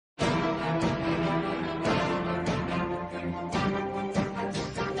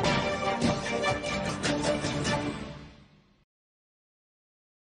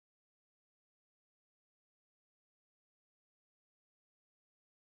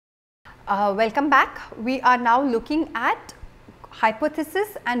Welcome back. We are now looking at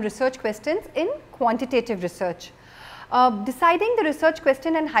hypothesis and research questions in quantitative research. Deciding the research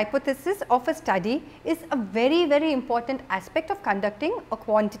question and hypothesis of a study is a very important aspect of conducting a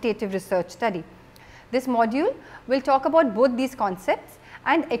quantitative research study. This module will talk about both these concepts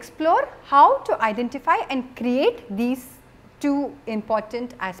and explore how to identify and create these two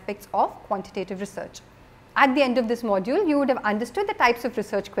important aspects of quantitative research. At the end of this module, you would have understood the types of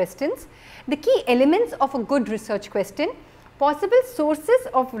research questions, the key elements of a good research question, possible sources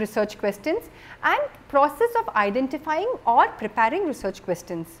of research questions and process of identifying or preparing research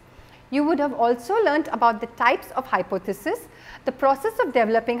questions. You would have also learnt about the types of hypothesis, the process of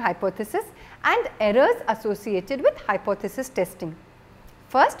developing hypothesis and errors associated with hypothesis testing.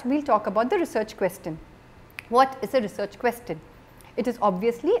 First, we will talk about the research question. What is a research question? It is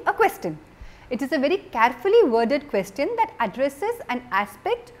obviously a question. It is a very carefully worded question that addresses an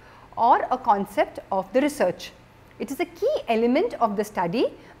aspect or a concept of the research. It is a key element of the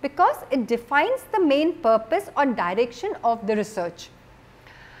study because it defines the main purpose or direction of the research.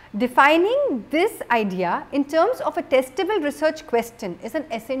 Defining this idea in terms of a testable research question is an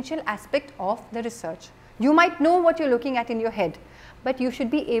essential aspect of the research. You might know what you are looking at in your head, but you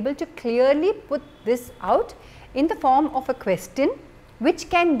should be able to clearly put this out in the form of a question which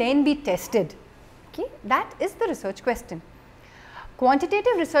can then be tested. Okay, that is the research question.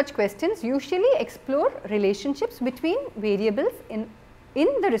 Quantitative research questions usually explore relationships between variables in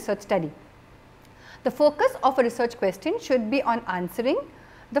the research study. The focus of a research question should be on answering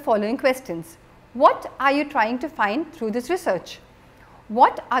the following questions. What are you trying to find through this research?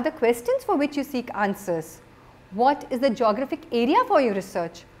 What are the questions for which you seek answers? What is the geographic area for your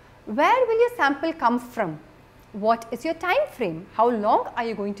research? Where will your sample come from? What is your time frame? How long are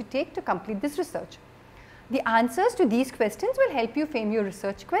you going to take to complete this research? The answers to these questions will help you frame your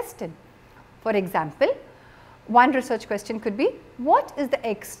research question. For example, one research question could be, what is the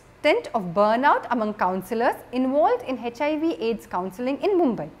extent of burnout among counsellors involved in HIV/AIDS counselling in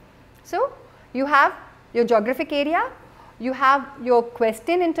Mumbai? So, you have your geographic area, you have your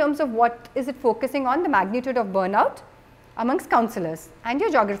question in terms of what is it focusing on, the magnitude of burnout amongst counsellors and your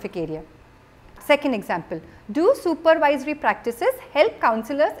geographic area. Second example, do supervisory practices help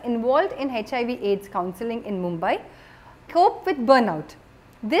counsellors involved in HIV/AIDS counselling in Mumbai cope with burnout?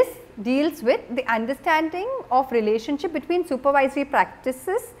 This deals with the understanding of relationship between supervisory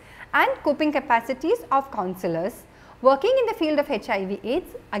practices and coping capacities of counsellors working in the field of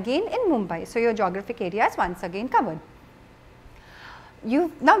HIV/AIDS again in Mumbai. So, your geographic area is once again covered.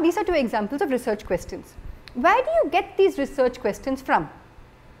 Now, these are two examples of research questions. Where do you get these research questions from?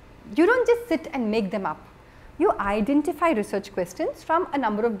 You do not just sit and make them up. You identify research questions from a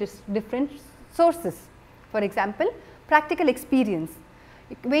number of different sources. For example, practical experience.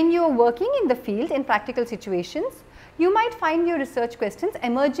 When you are working in the field in practical situations, you might find your research questions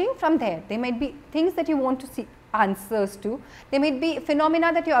emerging from there. They might be things that you want to see answers to. They might be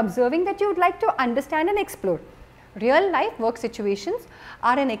phenomena that you are observing that you would like to understand and explore. Real life work situations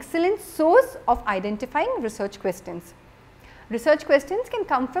are an excellent source of identifying research questions. Research questions can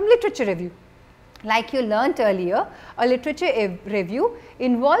come from literature review. Like you learnt earlier, a literature review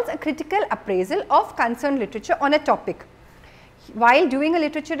involves a critical appraisal of concerned literature on a topic. While doing a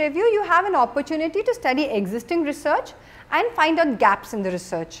literature review, you have an opportunity to study existing research and find out gaps in the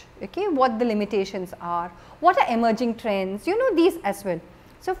research, okay, what the limitations are, what are emerging trends, you know these as well.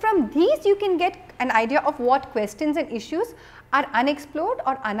 So, from these you can get an idea of what questions and issues are unexplored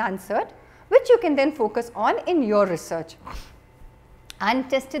or unanswered, which you can then focus on in your research.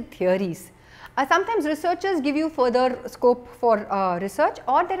 Untested theories. Sometimes researchers give you further scope for research,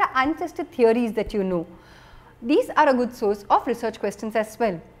 or there are untested theories that you know. These are a good source of research questions as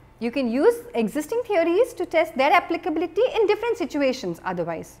well. You can use existing theories to test their applicability in different situations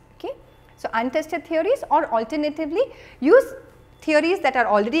otherwise. Okay? So, untested theories, or alternatively use theories that are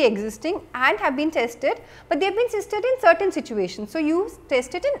already existing and have been tested, but they have been tested in certain situations. So, you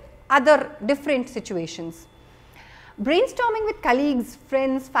test it in other different situations. Brainstorming with colleagues,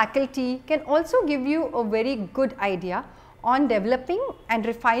 friends, faculty can also give you a very good idea on developing and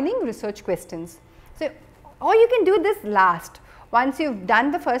refining research questions. So, or you can do this last. Once you have done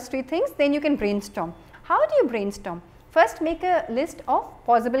the first three things, then you can brainstorm. How do you brainstorm? First, make a list of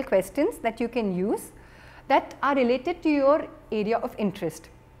possible questions that you can use that are related to your area of interest.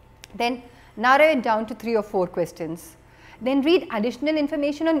 Then narrow it down to 3 or 4 questions. Then read additional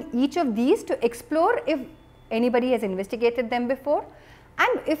information on each of these to explore if anybody has investigated them before,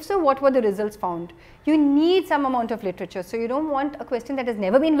 and if so, what were the results found. You need some amount of literature. So, you do not want a question that has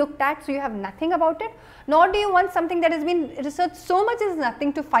never been looked at, so you have nothing about it, nor do you want something that has been researched so much as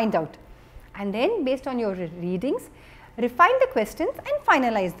nothing to find out. and then based on your readings, refine the questions and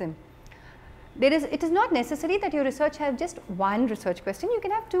finalize them. It is not necessary that your research have just one research question, you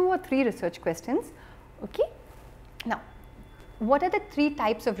can have 2 or 3 research questions. Okay. Now, what are the 3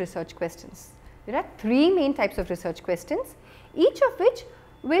 types of research questions? There are 3 main types of research questions, each of which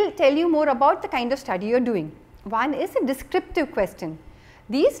will tell you more about the kind of study you are doing. One is a descriptive question.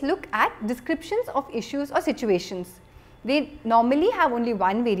 These look at descriptions of issues or situations. They normally have only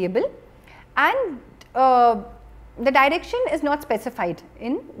one variable, and the direction is not specified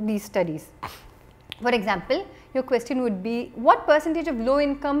in these studies. For example, your question would be, what percentage of low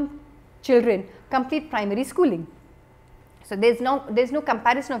income children complete primary schooling? So, there is no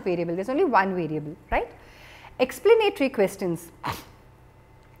comparison of variable, there is only one variable, right. Explanatory questions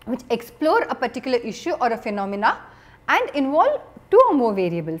which explore a particular issue or a phenomena and involve 2 or more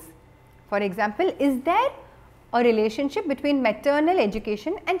variables. For example, is there a relationship between maternal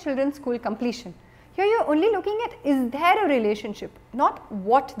education and children's school completion? Here you are only looking at, is there a relationship, not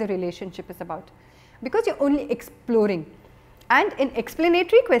what the relationship is about, because you are only exploring. And in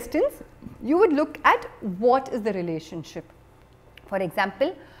explanatory questions, you would look at what is the relationship. For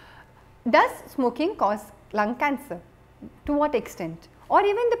example, does smoking cause lung cancer? To what extent? Or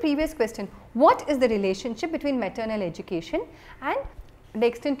even the previous question, what is the relationship between maternal education and the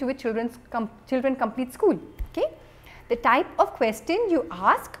extent to which children complete school? Okay. The type of question you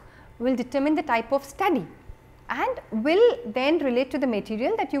ask will determine the type of study and will then relate to the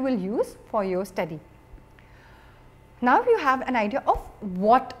material that you will use for your study. Now you have an idea of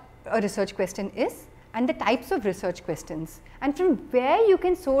what a research question is and the types of research questions and from where you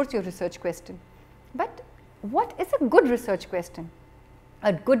can source your research question. But what is a good research question?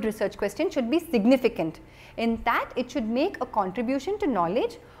 A good research question should be significant in that it should make a contribution to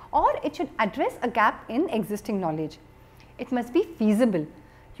knowledge or it should address a gap in existing knowledge. It must be feasible.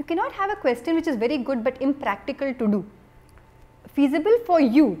 You cannot have a question which is very good but impractical to do. Feasible for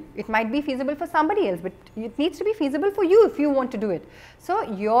you, it might be feasible for somebody else, but it needs to be feasible for you if you want to do it. So,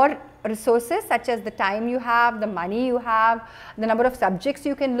 your resources such as the time you have, the money you have, the number of subjects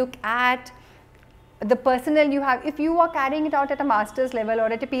you can look at, the personnel you have, if you are carrying it out at a master's level or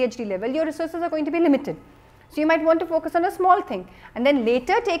at a PhD level, your resources are going to be limited. So, you might want to focus on a small thing and then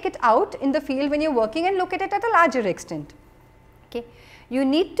later take it out in the field when you are working and look at it at a larger extent. Okay. You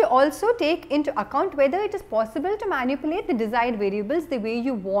need to also take into account whether it is possible to manipulate the desired variables the way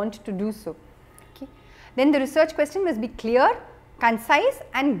you want to do so. Okay. Then the research question must be clear, concise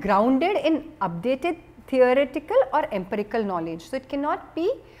and grounded in updated theoretical or empirical knowledge. So, it cannot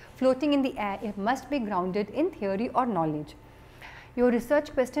be floating in the air, it must be grounded in theory or knowledge. Your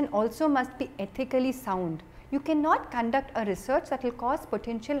research question also must be ethically sound. You cannot conduct a research that will cause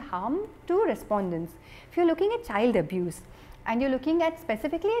potential harm to respondents. If you are looking at child abuse and you are looking at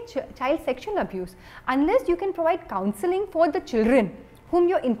specifically at child sexual abuse, unless you can provide counseling for the children whom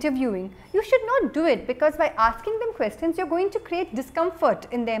you are interviewing, you should not do it, because by asking them questions you are going to create discomfort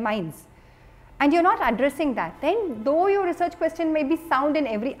in their minds and you are not addressing that. Then though your research question may be sound in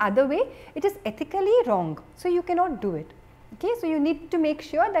every other way, it is ethically wrong. So, you cannot do it. Okay. So, you need to make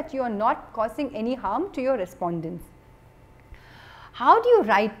sure that you are not causing any harm to your respondents. How do you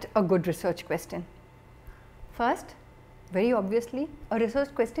write a good research question? First, very obviously, a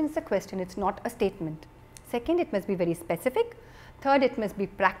research question is a question, it is not a statement. Second, it must be very specific. Third, it must be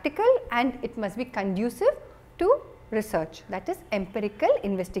practical and it must be conducive to research, that is empirical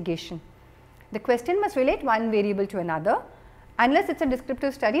investigation. The question must relate one variable to another, unless it is a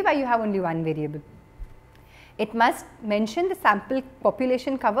descriptive study where you have only one variable. It must mention the sample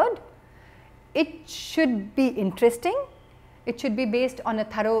population covered. It should be interesting. It should be based on a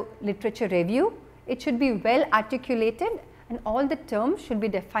thorough literature review. It should be well articulated and all the terms should be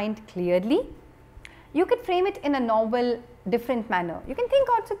defined clearly. You could frame it in a novel, different manner. You can think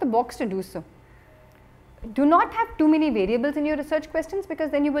outside the box to do so. Do not have too many variables in your research questions,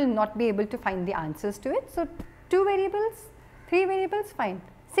 because then you will not be able to find the answers to it. So, 2 variables, 3 variables, fine.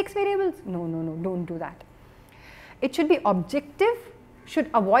 6 variables, no, don't do that. It should be objective,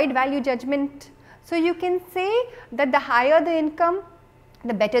 should avoid value judgment. So, you can say that the higher the income,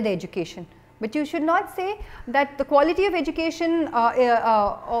 the better the education. But you should not say that the quality of education,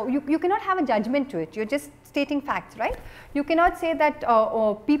 you cannot have a judgment to it, you are just stating facts, right. You cannot say that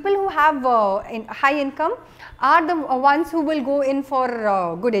people who have high income are the ones who will go in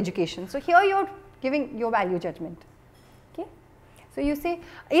for good education. So, here you are giving your value judgment. Okay. So, you say,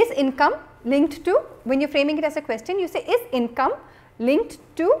 is income linked to, when you are framing it as a question, you say, is income linked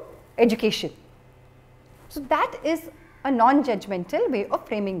to education? So, that is a non-judgmental way of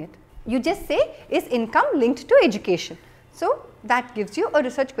framing it. You just say, is income linked to education? So, that gives you a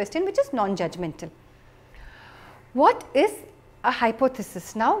research question which is non-judgmental. What is a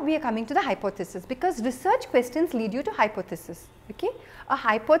hypothesis? Now, we are coming to the hypothesis, because research questions lead you to hypothesis. Okay? A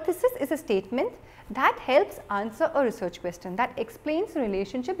hypothesis is a statement that helps answer a research question, that explains the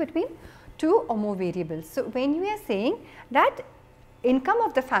relationship between two or more variables. So, when you are saying that income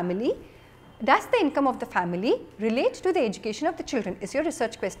of the family, does the income of the family relate to the education of the children, is your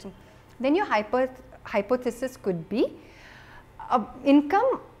research question. Then your hypothesis could be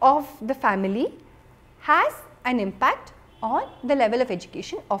income of the family has an impact on the level of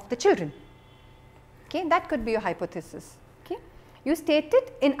education of the children. Okay, that could be your hypothesis. Okay, you state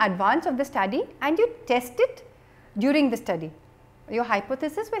it in advance of the study and you test it during the study. Your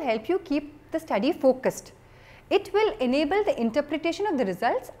hypothesis will help you keep the study focused. It will enable the interpretation of the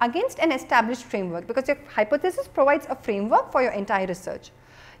results against an established framework, because your hypothesis provides a framework for your entire research.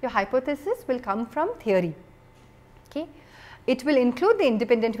 Your hypothesis will come from theory. Okay. It will include the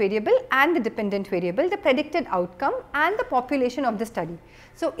independent variable and the dependent variable, the predicted outcome and the population of the study.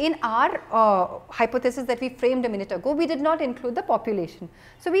 So, in our hypothesis that we framed a minute ago, we did not include the population.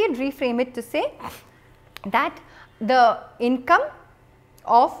 So, we had reframed it to say that the income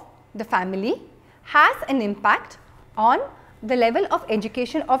of the family has an impact on the level of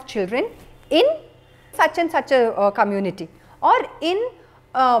education of children in such and such a community, or in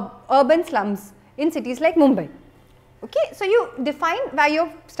urban slums in cities like Mumbai. Okay, so you define where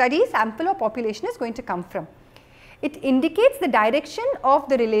your study sample or population is going to come from. It indicates the direction of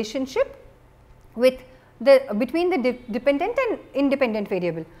the relationship with between the dependent and independent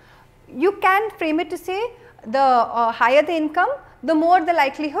variable. You can frame it to say the higher the income, the more the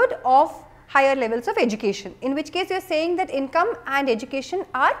likelihood of higher levels of education, in which case you are saying that income and education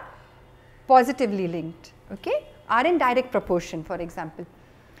are positively linked, okay, are in direct proportion, for example.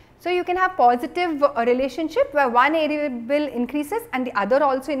 So, you can have positive relationship where one variable increases and the other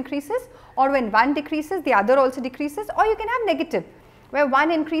also increases, or when one decreases the other also decreases, or you can have negative where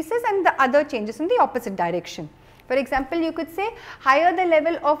one increases and the other changes in the opposite direction. For example, you could say higher the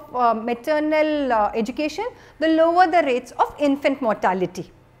level of maternal education, the lower the rates of infant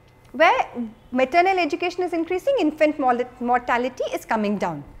mortality. Where maternal education is increasing, infant mortality is coming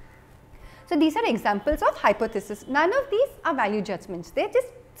down. So, these are examples of hypothesis. None of these are value judgments, they are just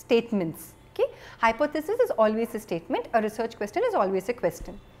statements. Okay? Hypothesis is always a statement, a research question is always a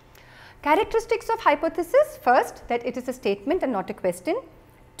question. Characteristics of hypothesis: first, that it is a statement and not a question.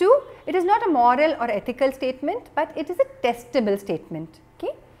 2, it is not a moral or ethical statement, but it is a testable statement.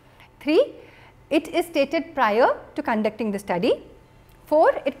 Okay? 3, it is stated prior to conducting the study.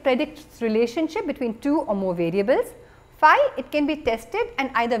 4, it predicts relationship between 2 or more variables. 5, it can be tested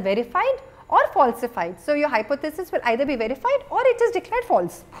and either verified or falsified. So, your hypothesis will either be verified or it is declared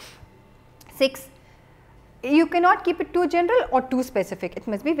false. 6, you cannot keep it too general or too specific, it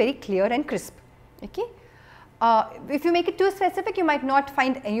must be very clear and crisp. Okay? If you make it too specific, you might not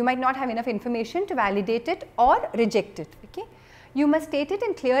have enough information to validate it or reject it. Okay? You must state it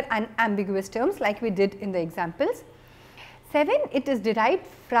in clear and ambiguous terms like we did in the examples. 7, it is derived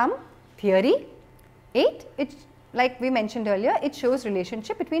from theory. 8, it, like we mentioned earlier, it shows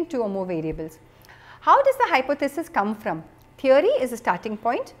relationship between 2 or more variables. How does the hypothesis come from? Theory is a starting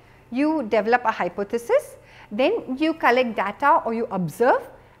point. You develop a hypothesis, then you collect data or you observe,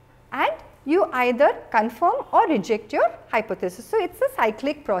 and you either confirm or reject your hypothesis. So, it is a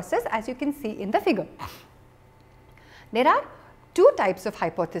cyclic process, as you can see in the figure. There are 2 types of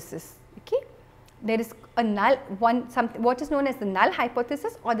hypothesis. Okay? There is a null what is known as the null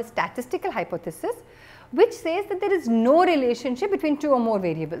hypothesis or the statistical hypothesis, which says that there is no relationship between 2 or more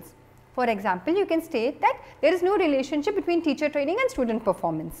variables. For example, you can state that there is no relationship between teacher training and student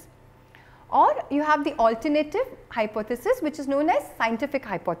performance. Or you have the alternative hypothesis, which is known as scientific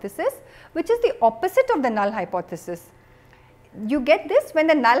hypothesis, which is the opposite of the null hypothesis. You get this when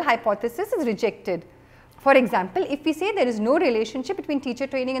the null hypothesis is rejected. For example, if we say there is no relationship between teacher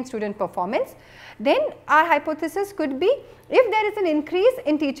training and student performance, then our hypothesis could be, if there is an increase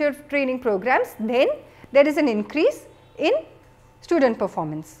in teacher training programs, then there is an increase in student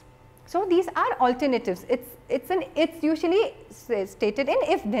performance. So, these are alternatives. It's usually stated in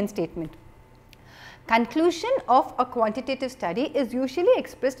if-then statement. Conclusion of a quantitative study is usually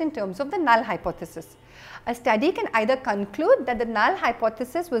expressed in terms of the null hypothesis. A study can either conclude that the null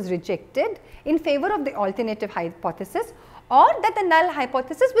hypothesis was rejected in favor of the alternative hypothesis, or that the null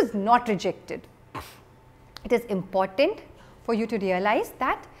hypothesis was not rejected. It is important for you to realize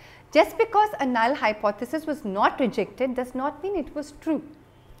that just because a null hypothesis was not rejected does not mean it was true.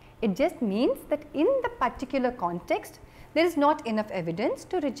 It just means that in the particular context, there is not enough evidence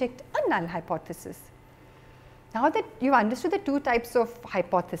to reject a null hypothesis. Now that you have understood the two types of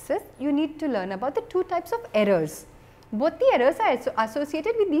hypothesis, you need to learn about the two types of errors. Both the errors are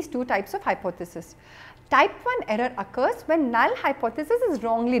associated with these two types of hypothesis. Type 1 error occurs when null hypothesis is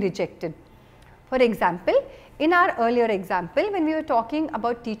wrongly rejected. For example, in our earlier example, when we were talking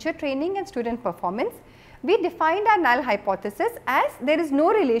about teacher training and student performance, we defined our null hypothesis as there is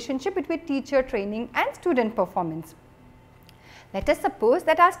no relationship between teacher training and student performance. Let us suppose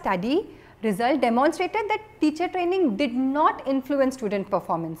that our study result demonstrated that teacher training did not influence student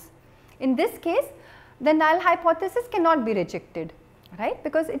performance. In this case, the null hypothesis cannot be rejected, right,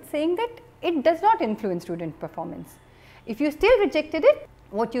 because it is saying that it does not influence student performance. If you still rejected it,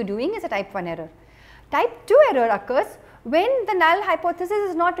 what you are doing is a type 1 error. Type 2 error occurs when the null hypothesis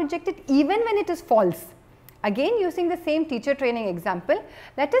is not rejected even when it is false. Again, using the same teacher training example,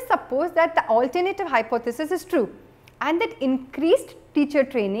 let us suppose that the alternative hypothesis is true and that increased teacher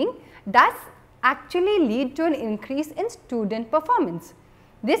training does actually lead to an increase in student performance.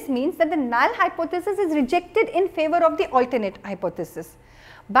 This means that the null hypothesis is rejected in favor of the alternate hypothesis.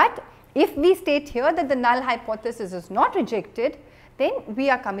 But if we state here that the null hypothesis is not rejected, then we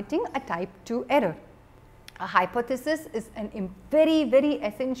are committing a type 2 error. A hypothesis is a very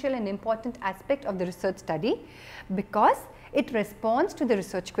essential and important aspect of the research study because it responds to the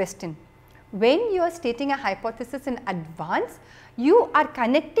research question. When you are stating a hypothesis in advance, you are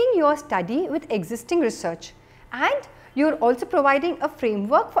connecting your study with existing research and you are also providing a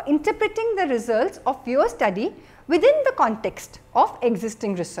framework for interpreting the results of your study within the context of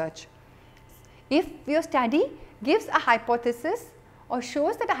existing research. If your study gives a hypothesis or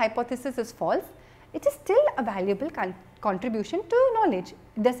shows that a hypothesis is false, it is still a valuable contribution to knowledge.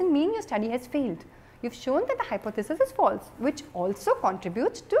 It does not mean your study has failed. You have shown that the hypothesis is false, which also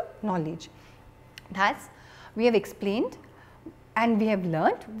contributes to knowledge. Thus, we have explained and we have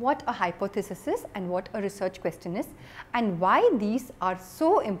learnt what a hypothesis is and what a research question is and why these are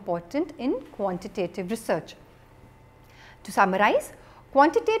so important in quantitative research. To summarize,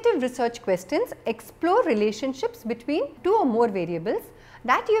 quantitative research questions explore relationships between two or more variables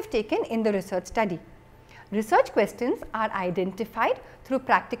that you have taken in the research study. Research questions are identified through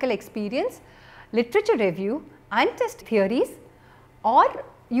practical experience, literature review, untested theories or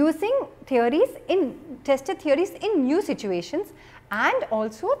using tested theories in new situations and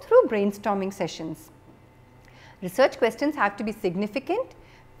also through brainstorming sessions. Research questions have to be significant,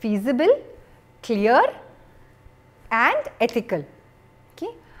 feasible, clear and ethical.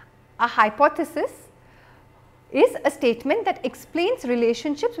 Okay. A hypothesis is a statement that explains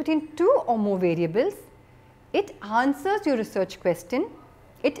relationships between two or more variables. It answers your research question.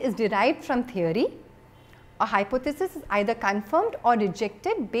 It is derived from theory. A hypothesis is either confirmed or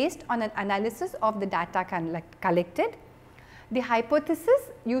rejected based on an analysis of the data collected. The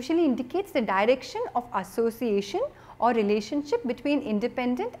hypothesis usually indicates the direction of association or relationship between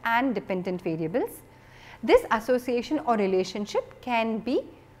independent and dependent variables. This association or relationship can be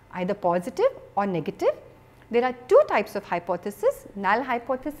either positive or negative. There are two types of hypothesis, null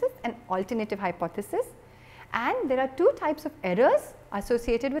hypothesis and alternative hypothesis, and there are two types of errors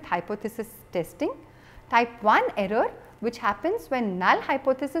associated with hypothesis testing. Type 1 error, which happens when null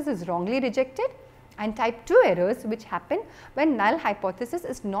hypothesis is wrongly rejected, and type 2 errors, which happen when null hypothesis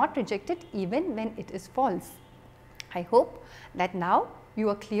is not rejected even when it is false. I hope that now you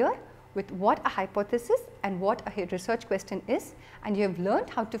are clear with what a hypothesis and what a research question is, and you have learned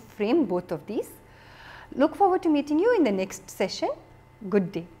how to frame both of these. Look forward to meeting you in the next session.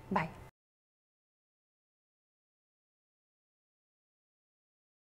 Good day. Bye.